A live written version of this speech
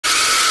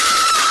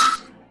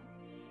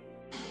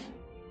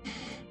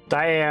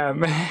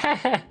Damn.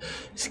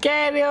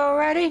 Scared me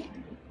already?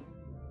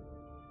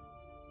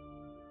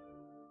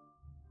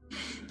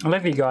 I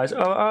love you guys.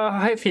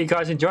 Hopefully you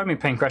guys enjoyed me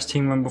playing Crash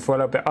Team Rumble for a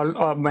little bit.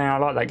 Oh man, I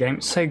like that game.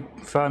 It's so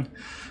fun.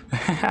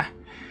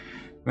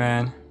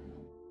 Man.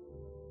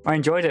 I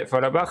enjoyed it for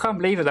a little bit. I can't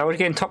believe it. I was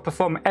getting top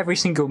performer every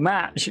single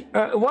match.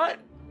 What?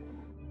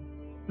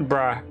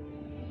 Bruh.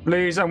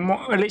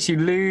 Literally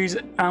lose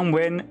and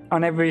win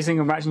on every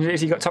single match. And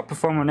literally got top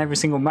performer on every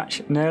single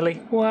match nearly.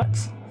 What?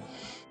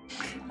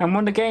 And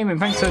won the game, and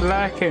thanks for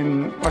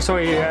lurking. I saw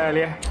you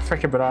earlier.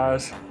 Freaking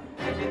bananas.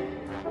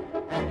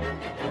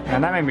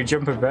 And that made me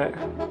jump a bit.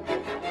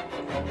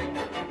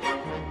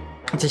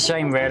 It's a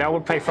shame, really. I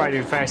would play Friday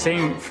the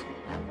 13th.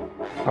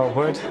 I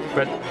would,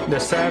 but the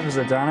servers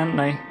are done, aren't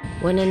they?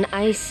 When an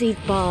icy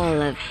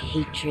ball of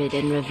hatred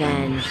and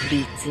revenge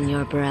beats in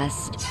your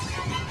breast.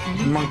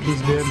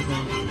 Monkey's dead.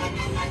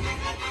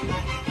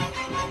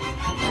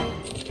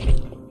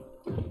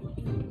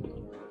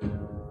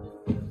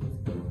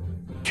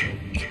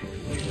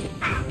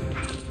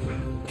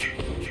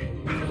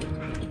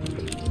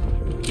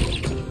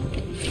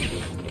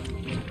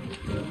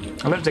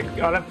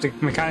 I love the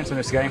mechanics in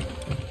this game,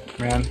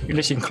 man. You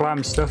literally can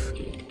climb stuff.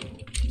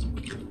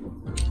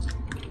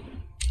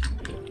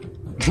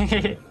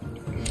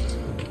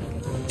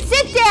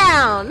 Sit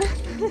down!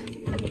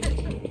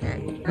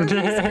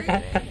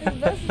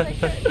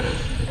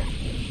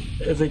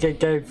 It's a good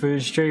game for the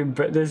stream,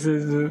 but this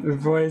is the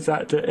voice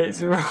actor.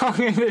 It's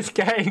wrong in this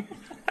game.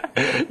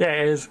 Yeah,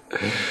 it is.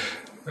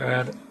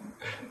 Man.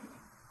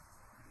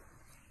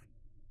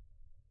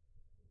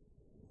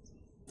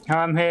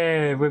 I'm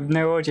here with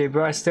no audio,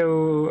 but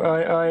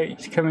I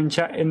come and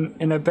chat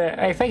in a bit.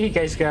 Hey, thank you,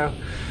 Gaze Girl.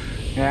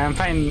 Yeah, I'm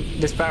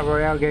playing this Battle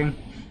Royale game.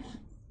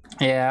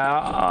 Yeah,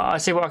 I'll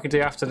see what I can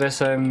do after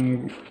this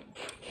anime.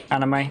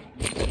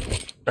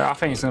 But I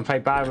think it's gonna play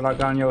bad when I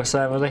go on your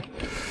server, really.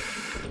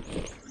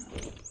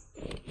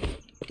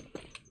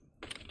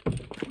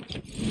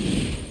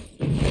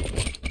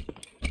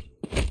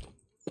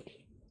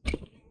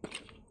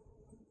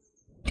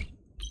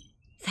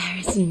 There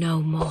is no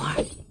more.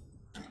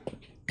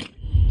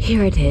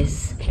 Here it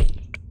is.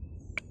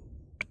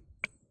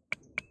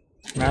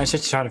 Man, I was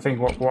just trying to think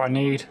what I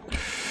need.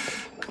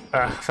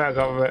 I think I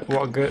got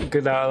what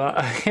good out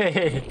of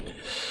that.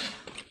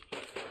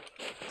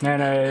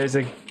 No, it's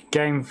a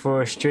game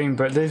for a stream,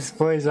 but this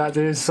voice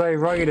actor is so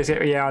rugged.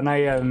 Yeah, I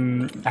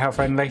know. How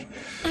friendly.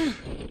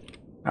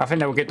 I think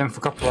they will get them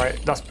for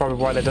copyright. That's probably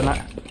why they've done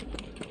that.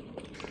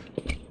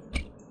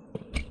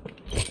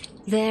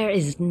 There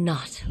is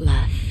not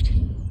left.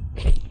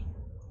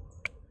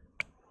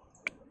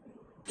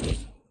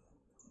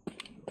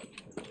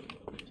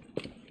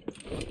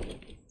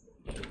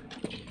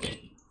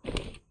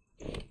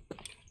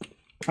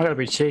 I gotta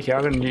be cheeky.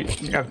 I'm gonna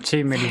have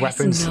too many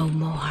weapons. No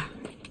more.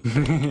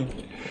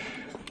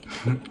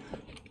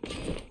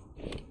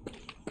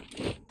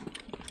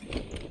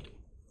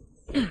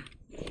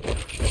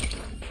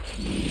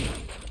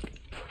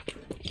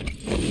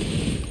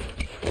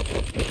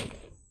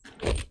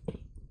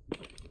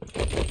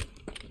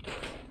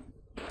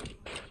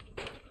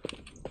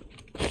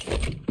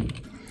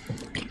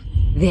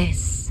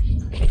 This.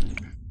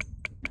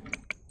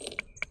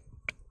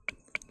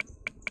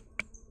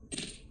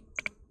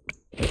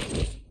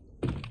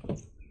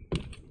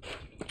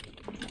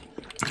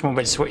 Come on,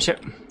 let's switch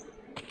it.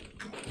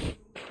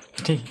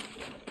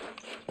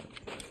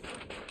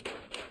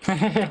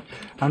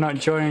 I'm not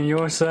joining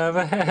your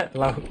server.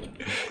 Hello.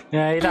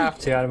 Yeah, you don't have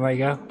to, Adam. There you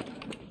go.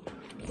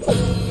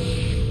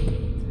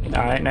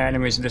 Alright, no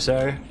enemies in this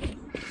area.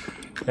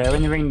 Yeah,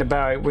 when you ring the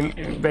bell,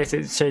 it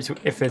basically says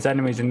if there's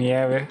enemies in the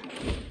area.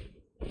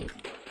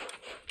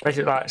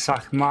 Basically, like, it's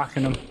like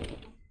marking them.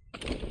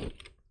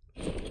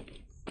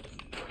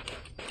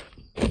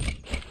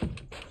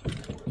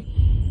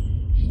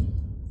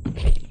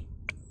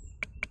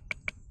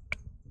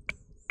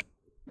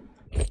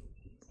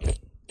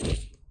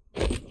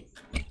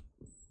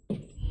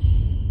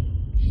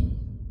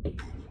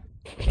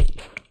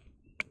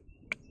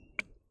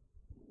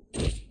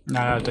 No,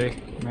 I do,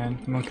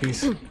 man.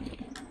 Monkeys.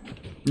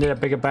 Need a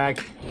bigger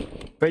bag.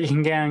 But you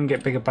can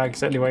get bigger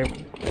bags anyway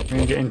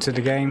when you get into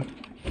the game.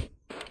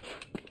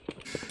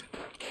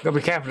 Gotta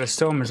be careful of the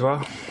storm as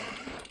well.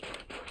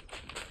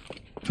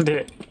 Did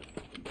it.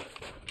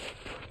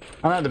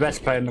 I'm not the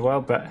best player in the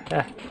world, but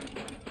yeah.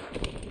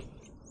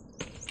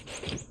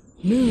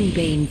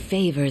 Moonbane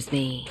favors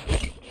me.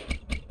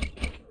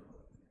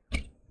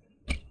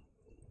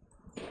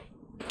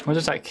 What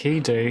does that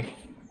key do?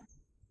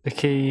 The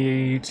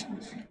key...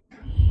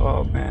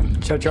 Oh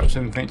man, should I drop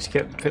something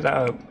to pick that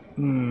up?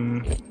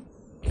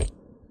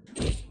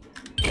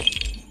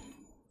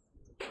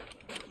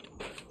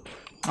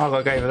 I've got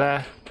to go over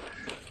there.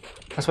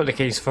 That's what the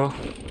key's for.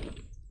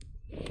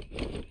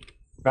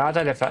 But I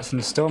don't know if that's in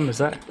the storm, is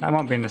that? That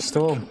might be in the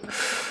storm.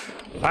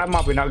 That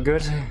might be not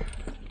good.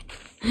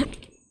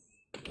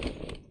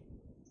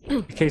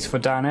 The key's for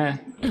down here.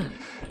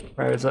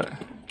 Where is it?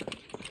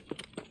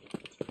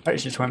 I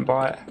just went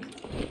by it.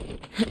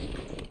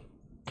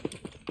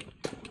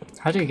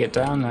 How do you get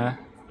down there?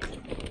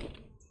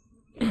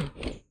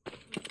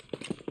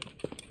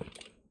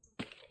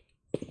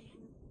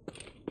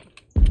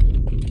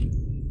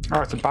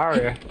 Oh, it's a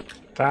barrier.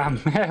 Damn,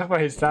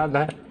 everybody's down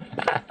there.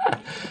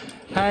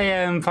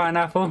 Hey,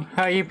 Pineapple.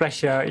 How are you,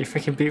 bless you, you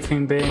freaking beautiful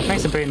human being?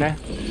 Thanks for being there.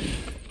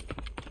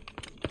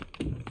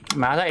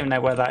 Man, I don't even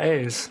know where that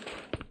is.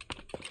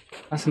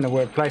 That's in the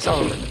weird place.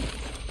 Oh.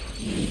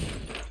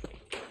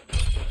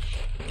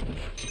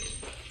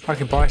 I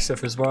can buy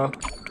stuff as well.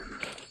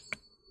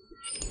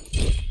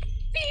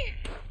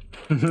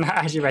 That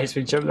actually makes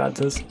me jump, that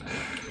does.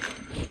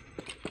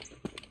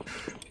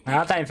 Man, I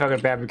don't think I'm going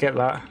to be able to get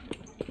that.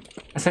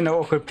 That's in an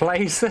awkward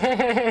place.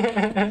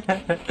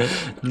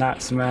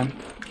 Nuts, man.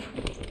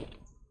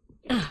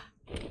 I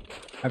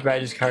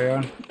better just carry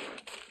on. I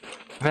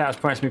think that was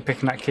pointless me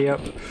picking that key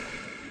up.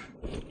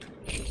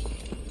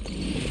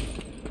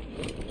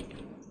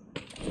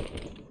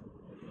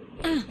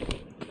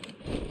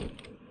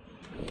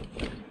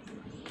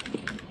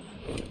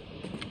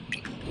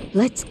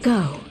 Let's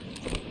go.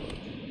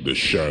 The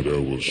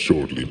shadow will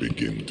shortly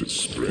begin to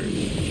spread.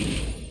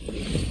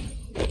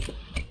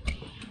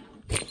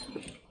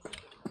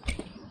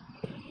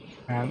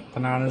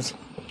 Bananas.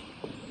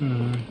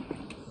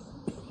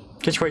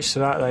 Good switch to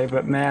that though,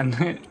 but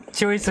man,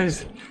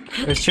 choices.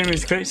 The stream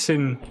is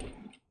glitching.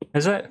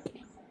 Is it?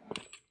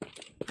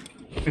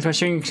 Is my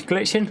stream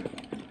glitching?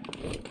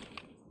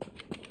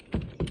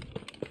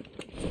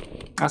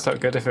 That's not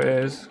good if it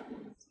is.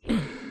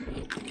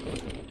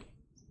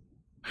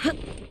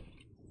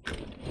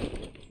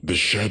 The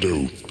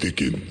shadow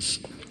thickens.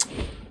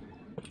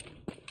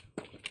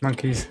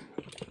 Monkeys.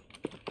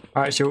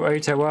 Actual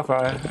Oto Wi-Fi.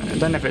 I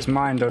don't know if it's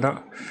mined or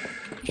not.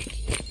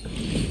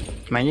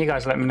 Man, you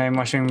guys let me know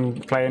my stream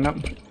playing up.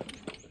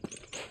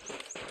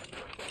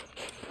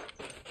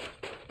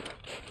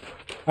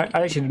 I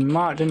actually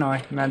marked, didn't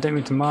I? Man, I didn't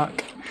mean to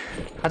mark.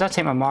 How do I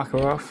take my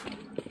marker off?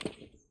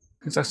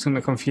 Because that's going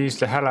to confuse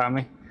the hell out of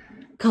me.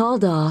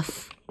 Called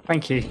off.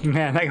 Thank you.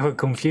 Man, that will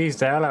confuse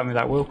the hell out of me,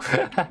 that will.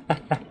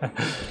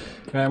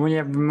 Man, when you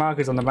have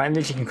markers on the back,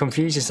 you can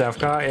confuse yourself,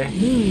 can't you?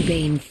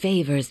 Moonbane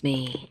favors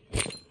me.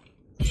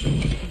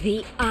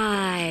 The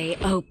eye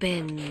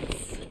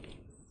opens.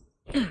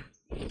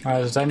 Oh,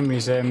 there's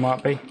enemies there,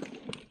 might be.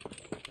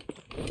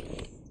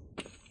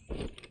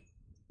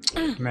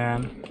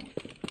 Man.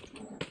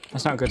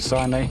 That's not a good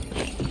sign, eh?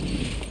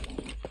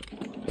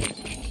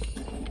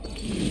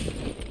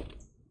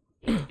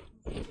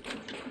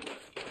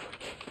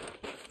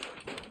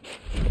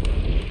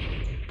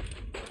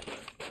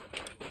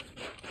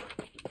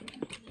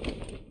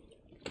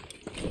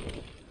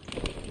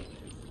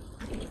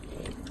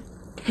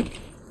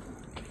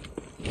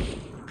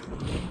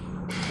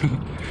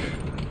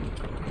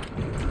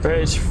 But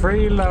it's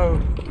free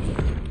low.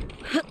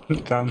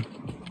 Done.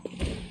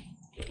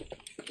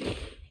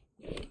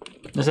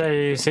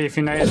 So, see if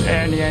you notice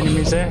any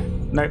enemies there.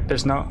 Nope,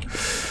 there's not.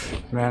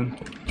 Man.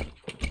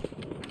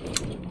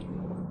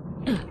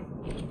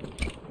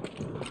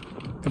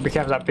 Be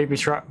careful of that baby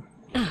truck.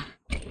 I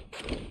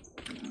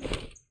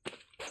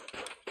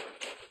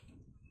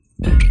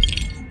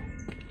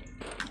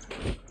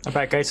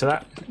better go to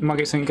that. Might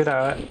get something good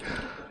out of it.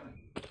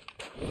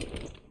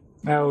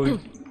 Oh,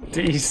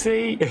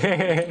 DC.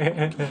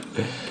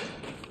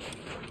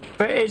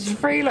 But it's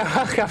free low.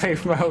 I can't be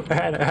wrong.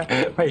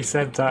 He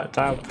said that,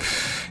 damn.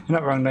 You're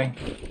not wrong, though.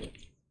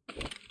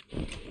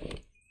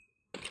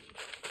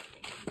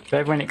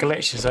 But when it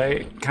glitches out,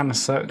 it kind of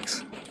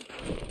sucks.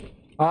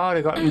 Oh,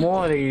 they got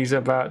more of these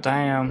about,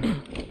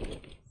 damn.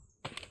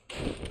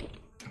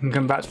 I can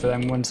come back for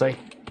them once they.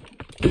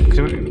 Because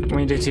when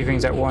you do two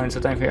things at once, I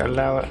don't think I'll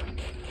allow it.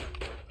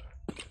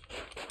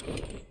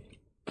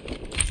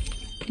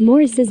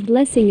 Morris's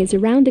blessing is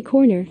around the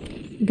corner.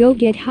 Go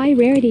get high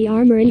rarity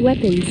armor and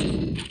weapons.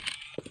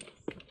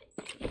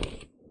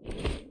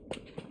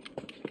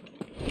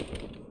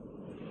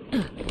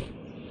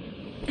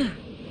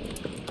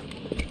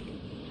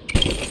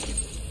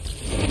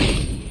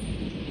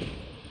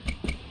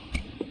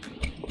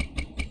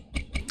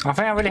 I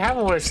think I already have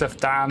all this stuff,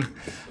 damn.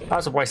 That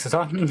was a waste of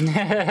time.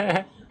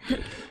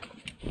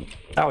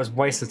 That was a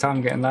waste of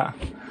time getting that.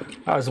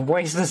 That was a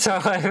waste of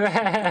time.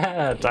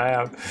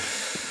 Damn.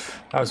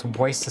 That was a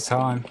waste of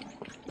time.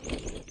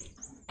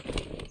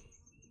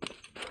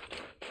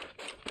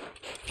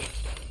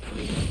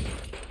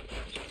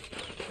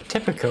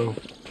 Typical.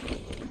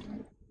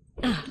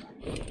 Thought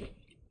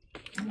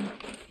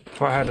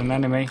I had an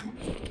enemy.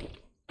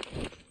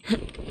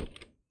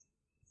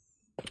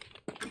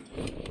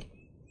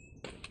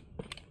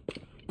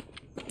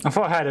 I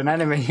thought I had an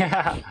enemy.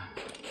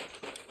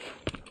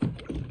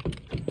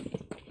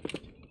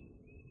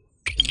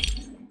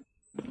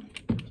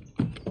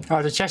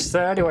 Oh, the chest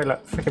there anyway,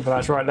 look. Freaking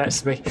that's right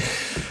next to me.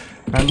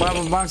 And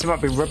one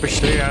might be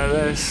rubbish loot out of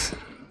this.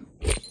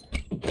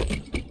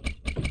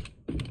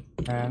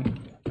 Man,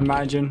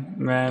 imagine,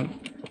 man.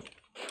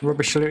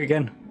 Rubbish loot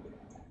again.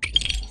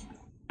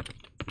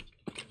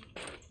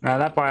 Now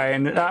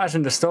that's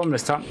in the storm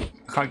this time.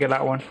 I can't get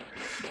that one.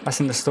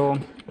 That's in the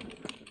storm.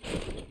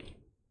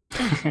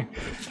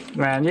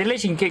 Man, you literally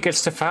can get good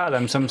stuff out of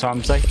them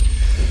sometimes, eh?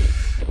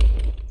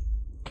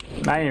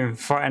 I ain't even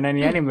fighting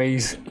any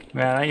enemies.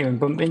 Man, I ain't even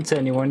bumped into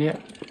anyone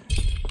yet.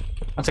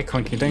 That's a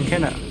quinky dink,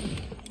 innit?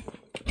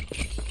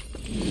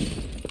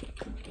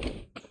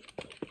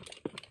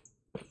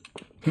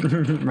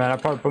 Man, I'll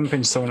probably bump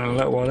into someone in a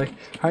little while, eh?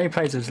 How many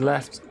players is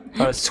left?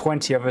 Oh, there's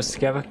 20 of us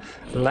together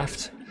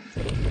left.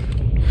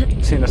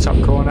 See in the top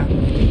corner.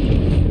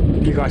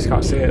 You guys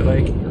can't see it,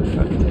 though.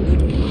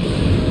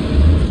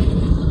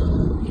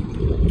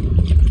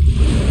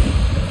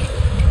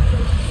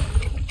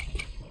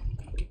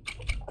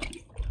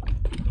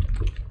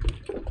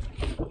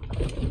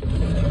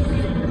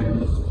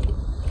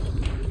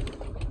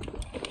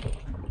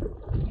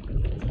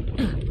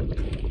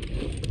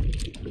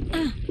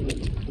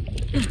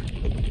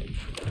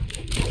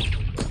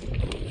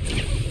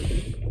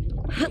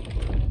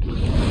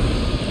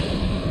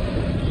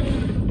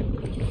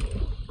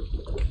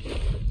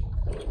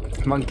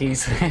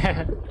 Monkeys.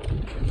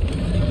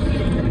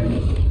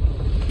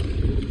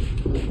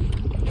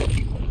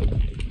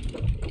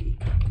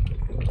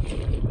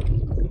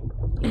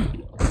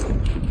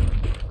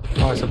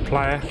 Oh, it's a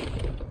player.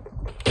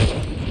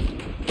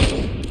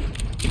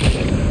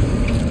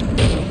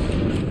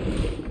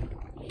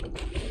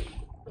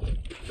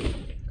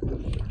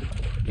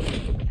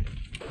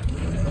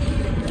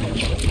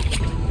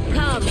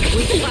 Come,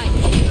 we fight.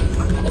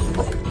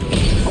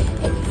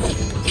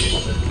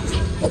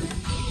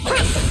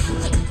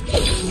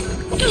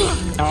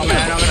 Oh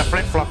man, I'm gonna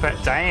flip flop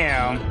it.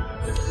 Damn.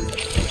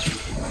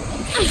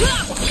 I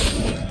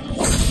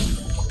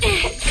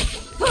see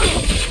blood.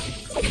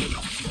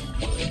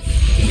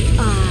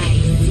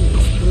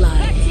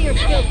 Back to your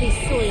filthy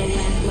soil,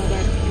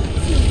 landlubber.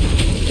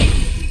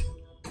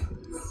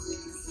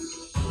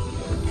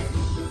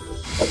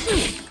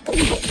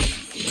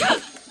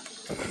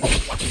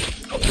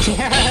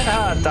 Damn.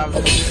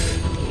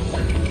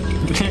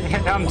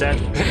 I'm dead.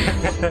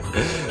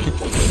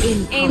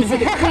 Aim for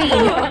the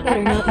queen.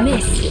 Better not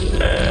miss.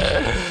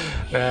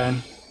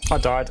 Man, I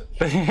died.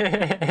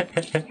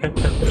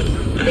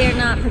 They're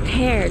not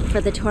prepared for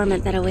the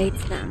torment that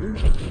awaits them.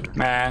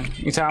 Man,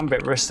 you tell I'm a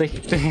bit rusty.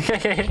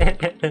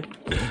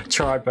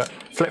 Tried, but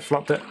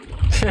flip-flopped it.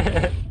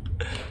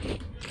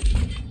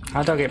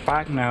 How do I get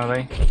back now,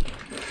 though?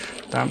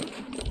 Damn.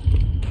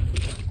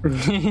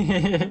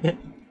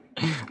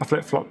 I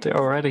flip-flopped it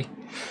already.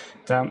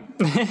 Damn.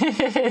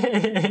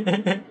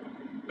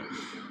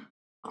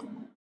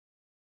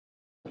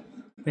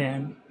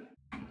 Man.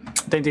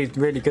 Didn't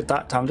do really good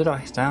that time, did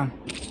I? Damn.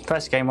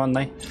 First game on,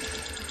 though.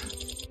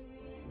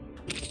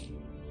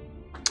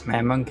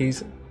 Man,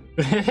 monkeys.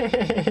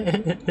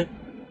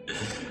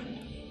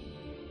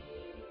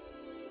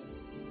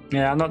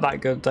 Yeah, I'm not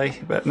that good, though.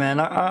 But man,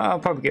 I'll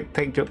probably get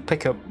pick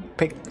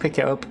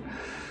it up.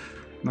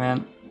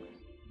 Man.